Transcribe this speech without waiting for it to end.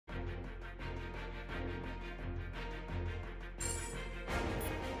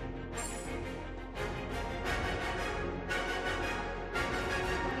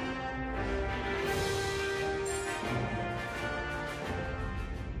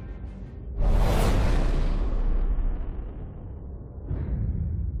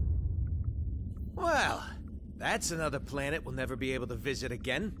That's another planet we'll never be able to visit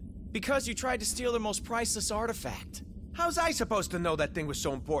again. Because you tried to steal their most priceless artifact. How's I supposed to know that thing was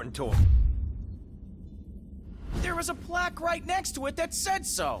so important to him? There was a plaque right next to it that said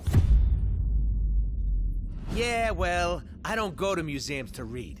so. Yeah, well, I don't go to museums to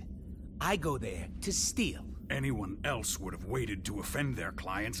read. I go there to steal. Anyone else would have waited to offend their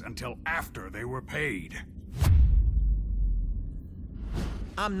clients until after they were paid.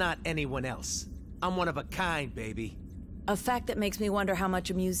 I'm not anyone else. I'm one of a kind, baby. A fact that makes me wonder how much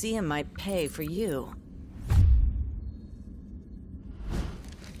a museum might pay for you.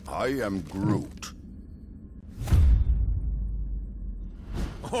 I am Groot.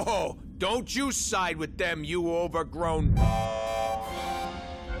 Oh, don't you side with them, you overgrown...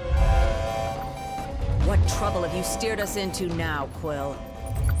 What trouble have you steered us into now, Quill?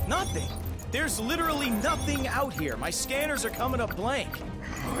 Nothing. There's literally nothing out here. My scanners are coming up blank.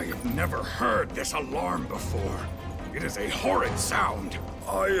 I have never heard this alarm before. It is a horrid sound.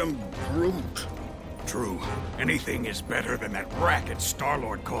 I am Groot. True. Anything is better than that racket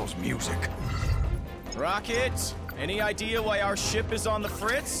Star-Lord calls music. Rocket, any idea why our ship is on the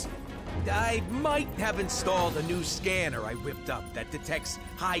fritz? I might have installed a new scanner I whipped up that detects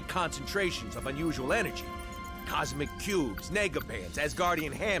high concentrations of unusual energy. Cosmic cubes, negabands,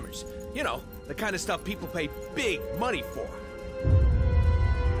 Asgardian hammers. You know, the kind of stuff people pay big money for.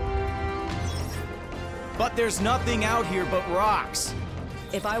 But there's nothing out here but rocks.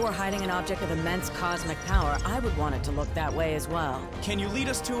 If I were hiding an object of immense cosmic power, I would want it to look that way as well. Can you lead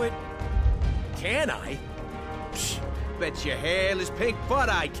us to it? Can I? Psh, bet your hairless pink butt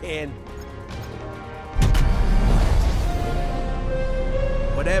I can.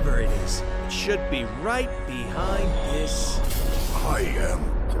 Whatever it is, it should be right behind this. I am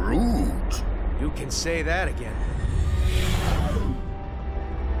Groot. You can say that again.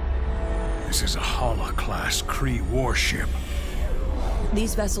 This is a Hala-class Kree warship.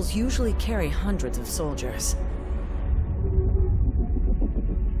 These vessels usually carry hundreds of soldiers.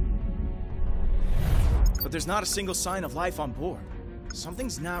 But there's not a single sign of life on board.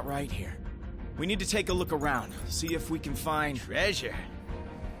 Something's not right here. We need to take a look around, see if we can find... Treasure.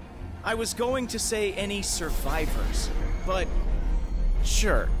 I was going to say any survivors, but...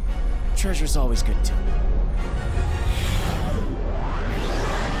 Sure. Treasure's always good too.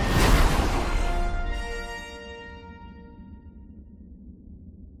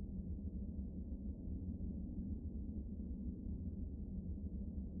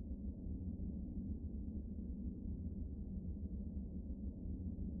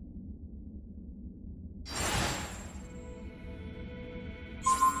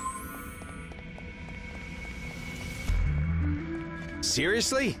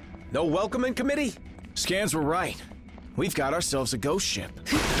 Seriously? No welcoming committee? Scans were right. We've got ourselves a ghost ship.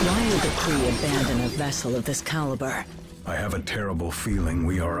 Why would the Kree abandon a vessel of this caliber? I have a terrible feeling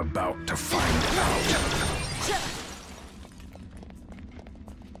we are about to find out.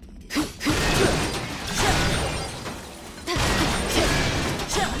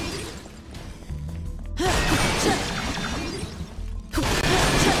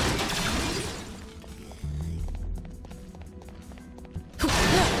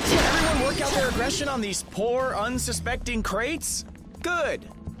 On these poor, unsuspecting crates? Good.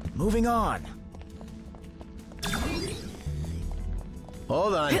 Moving on.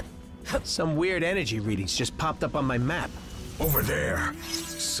 Hold on. Some weird energy readings just popped up on my map. Over there.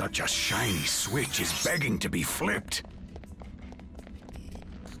 Such a shiny switch is begging to be flipped.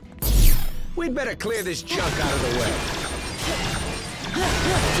 We'd better clear this junk out of the way.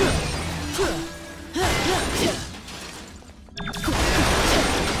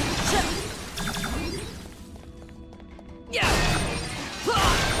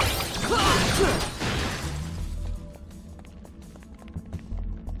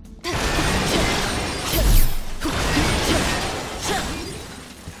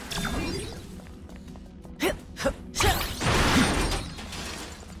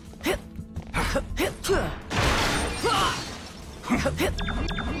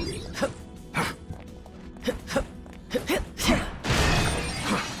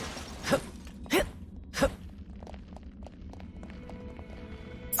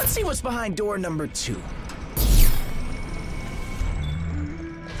 Let's see what's behind door number 2.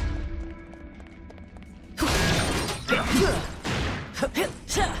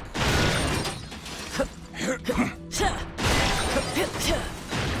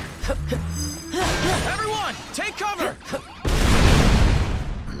 Everyone, take cover! It's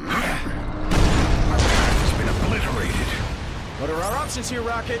been obliterated. What are our options here,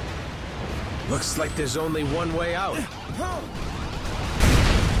 Rocket? Looks like there's only one way out.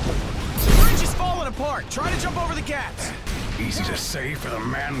 The bridge is falling apart. Try to jump over the gaps. Easy to say for the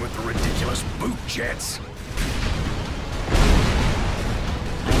man with the ridiculous boot jets.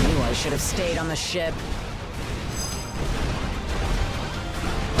 I knew I should have stayed on the ship.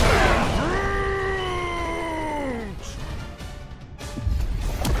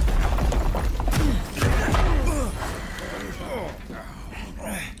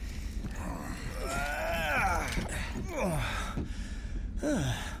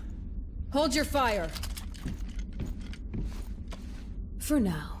 Hold your fire. For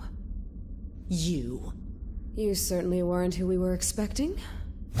now. You. You certainly weren't who we were expecting.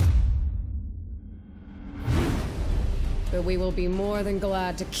 But we will be more than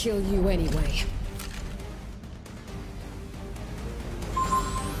glad to kill you anyway.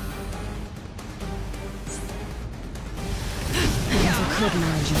 Never could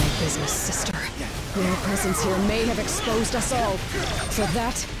mind your business, sister. Your presence here may have exposed us all. For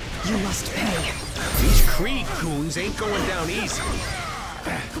that, you must pay. These Krieg goons ain't going down easy.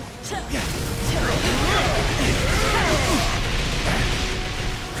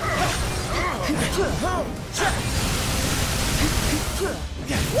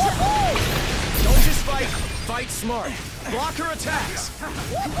 Don't just fight. Fight smart. Block her attacks.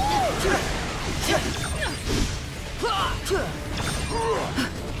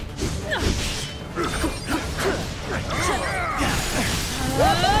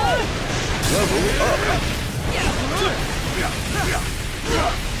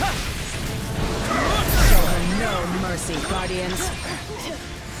 Show her no mercy, Guardians.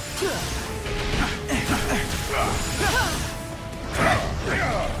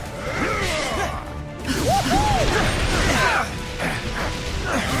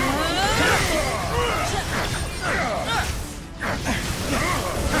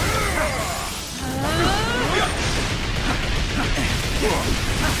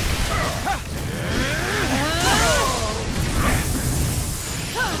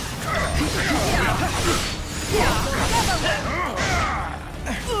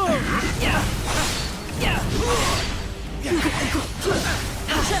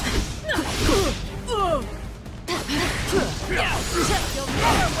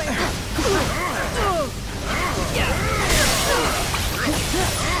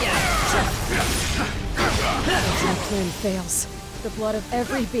 If my plan fails, the blood of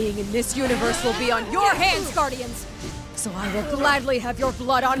every being in this universe will be on your hands, Guardians! So I will gladly have your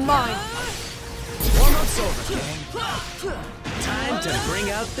blood on mine! Warm-up's over, gang. Time to bring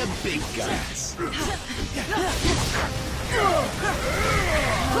out the big guns.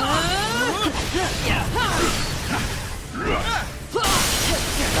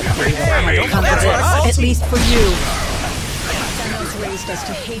 At least for you. Thanos raised us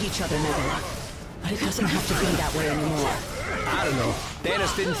to hate each other, Nebula. But it doesn't have to be that way anymore. I don't know.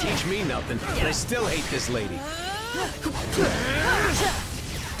 Thanos didn't teach me nothing, but I still hate this lady.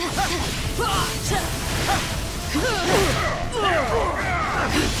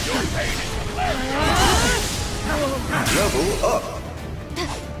 Level up.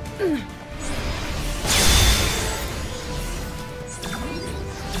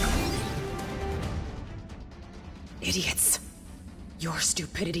 Idiots. Your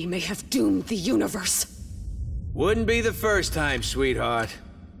stupidity may have doomed the universe. Wouldn't be the first time, sweetheart.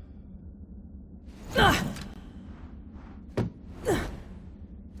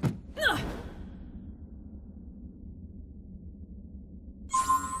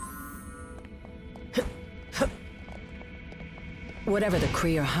 Whatever the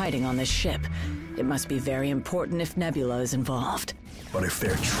Kree are hiding on this ship, it must be very important if Nebula is involved. But if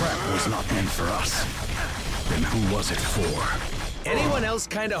their trap was not meant for us, then who was it for? Anyone else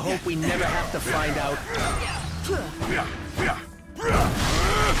kinda hope we never have to find out?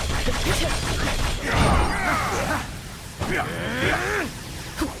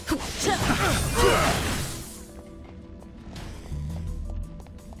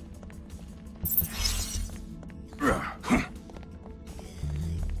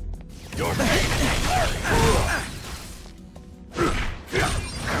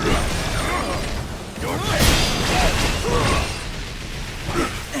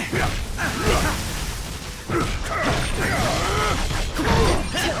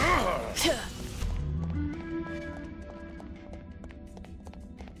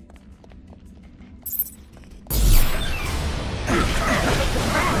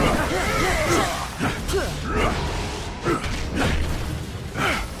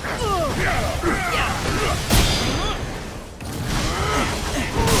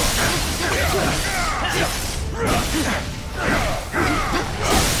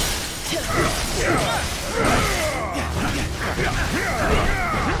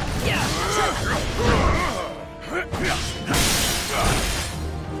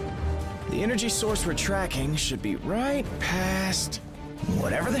 energy source we're tracking should be right past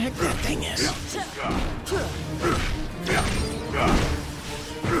whatever the heck that thing is.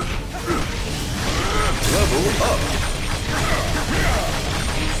 Level up.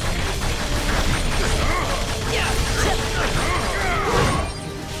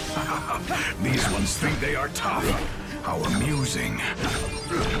 These ones think they are tough. How amusing.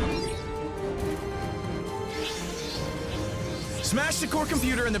 Smash the core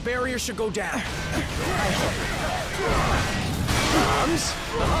computer and the barrier should go down. Bombs?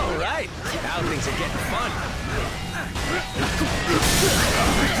 All right. Now things are getting fun.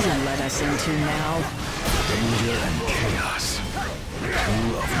 You let us into now. Danger and chaos.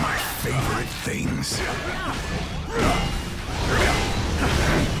 Two of my favorite things.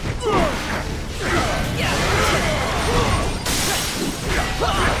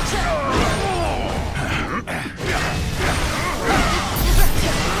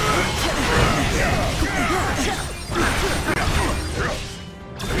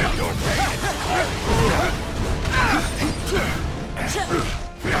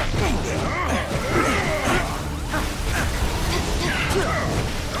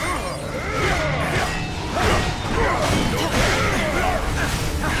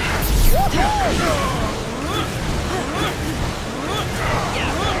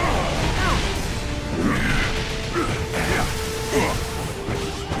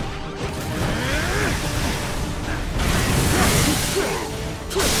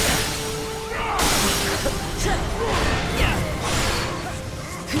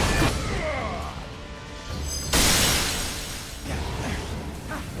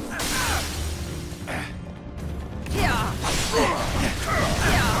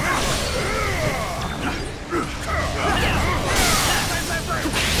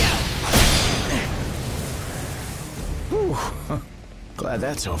 Glad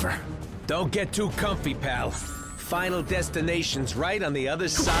that's over. Don't get too comfy, pal. Final destination's right on the other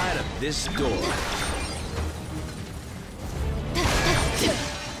side of this door.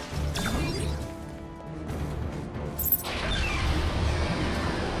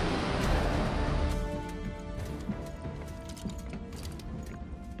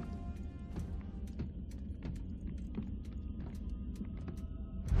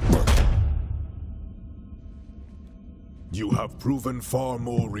 You have proven far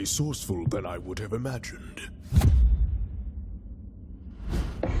more resourceful than I would have imagined.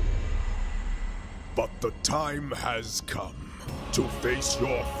 But the time has come to face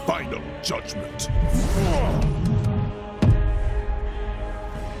your final judgment.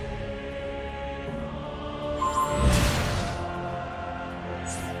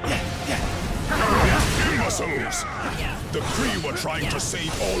 Muscles! The Kree were trying to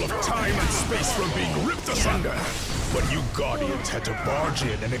save all of time and space from being ripped asunder. But you Guardians had to barge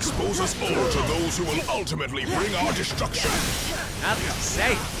in and expose us all to those who will ultimately bring our destruction. Nothing to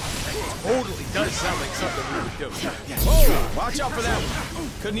say. That totally does sound like something we would do. Whoa! Watch out for that one.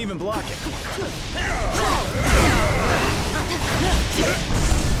 Couldn't even block it.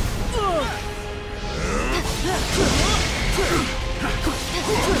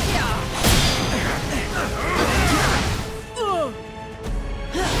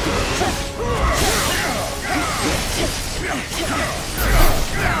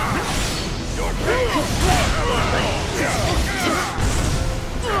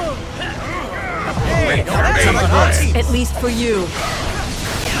 Hey, At least for you.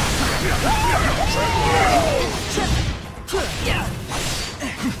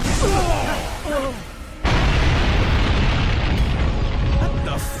 what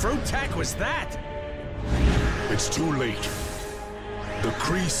the fruit tack was that? It's too late. The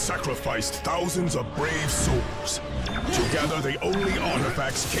Kree sacrificed thousands of brave souls. Together, the only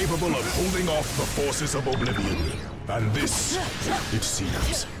artifacts capable of holding off the forces of oblivion. And this, it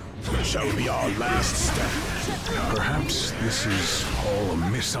seems, shall be our last stand. Perhaps this is all a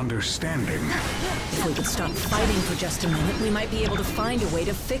misunderstanding. If we could stop fighting for just a minute, we might be able to find a way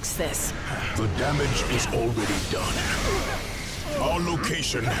to fix this. The damage is already done. Our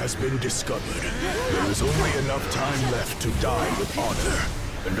location has been discovered. There is only enough time left to die with honor.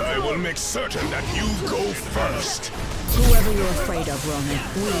 And I will make certain that you go first. Whoever you're afraid of, Ronan,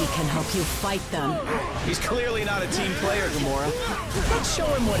 we can help you fight them. He's clearly not a team player, Gamora. Let's show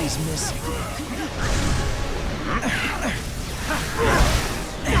him what he's missing.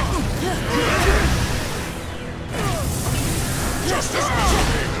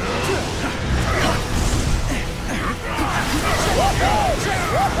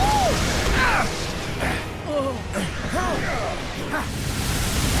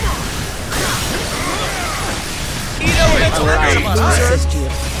 I'll assist you.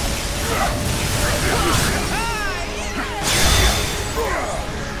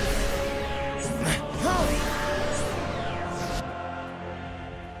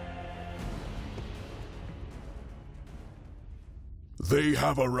 They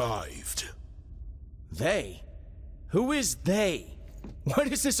have arrived. They? Who is they? What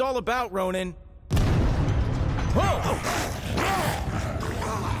is this all about, Ronan? Whoa!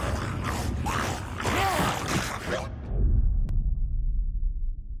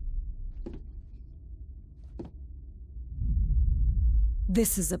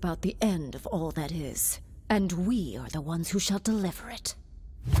 This is about the end of all that is, and we are the ones who shall deliver it.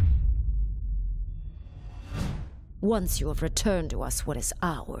 Once you have returned to us what is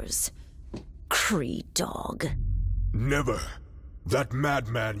ours, Kree dog. Never. That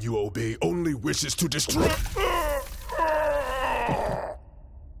madman you obey only wishes to destroy.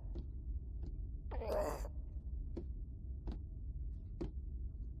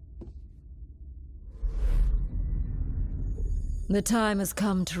 The time has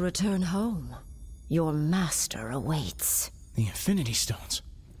come to return home. Your master awaits. The Infinity Stones.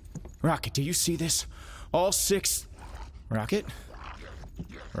 Rocket, do you see this? All 6... Rocket?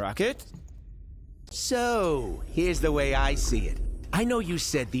 Rocket? So, here's the way I see it. I know you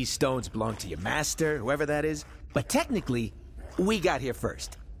said these stones belong to your master, whoever that is, but technically, we got here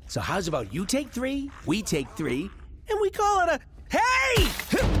first. So how's about you take 3, we take 3, and we call it a... Hey!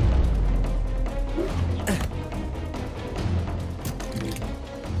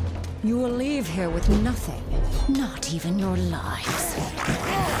 You will leave here with nothing, not even your lives.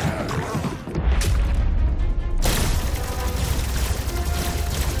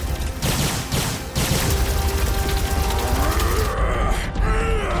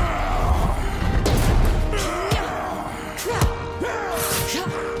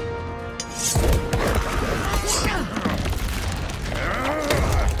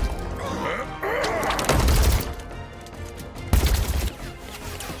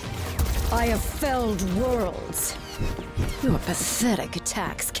 I have felled worlds. Your pathetic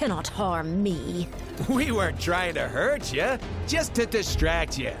attacks cannot harm me. We weren't trying to hurt you, just to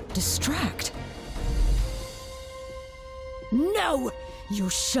distract you. Distract? No! You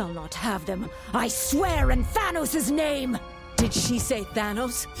shall not have them. I swear in Thanos' name! Did she say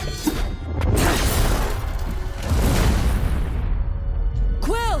Thanos?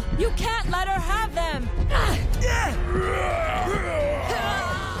 Quill, you can't let her have them!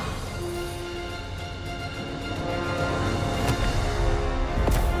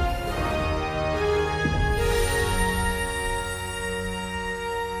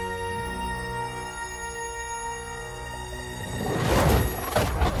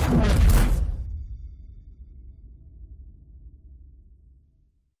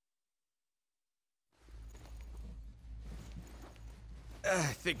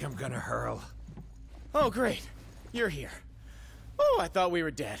 I think I'm gonna hurl. Oh, great. You're here. Oh, I thought we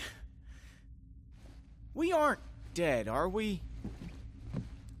were dead. We aren't dead, are we?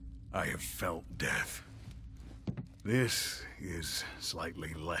 I have felt death. This is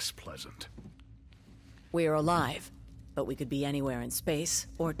slightly less pleasant. We're alive, but we could be anywhere in space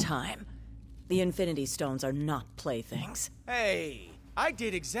or time. The Infinity Stones are not playthings. Hey, I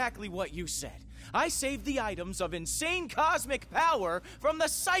did exactly what you said. I saved the items of insane cosmic power from the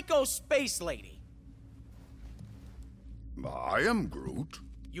Psycho Space Lady. I am Groot.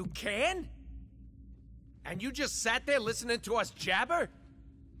 You can? And you just sat there listening to us jabber?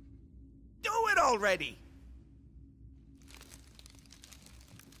 Do it already!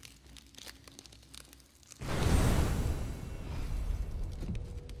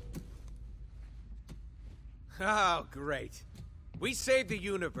 Oh, great. We saved the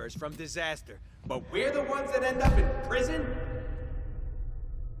universe from disaster, but we're the ones that end up in prison?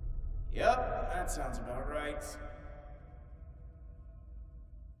 Yep, that sounds about right.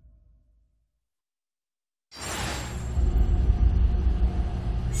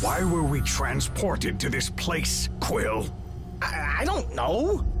 Why were we transported to this place, Quill? I don't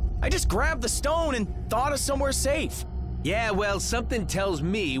know. I just grabbed the stone and thought of somewhere safe. Yeah, well, something tells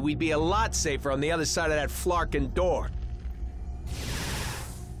me we'd be a lot safer on the other side of that flarkin' door.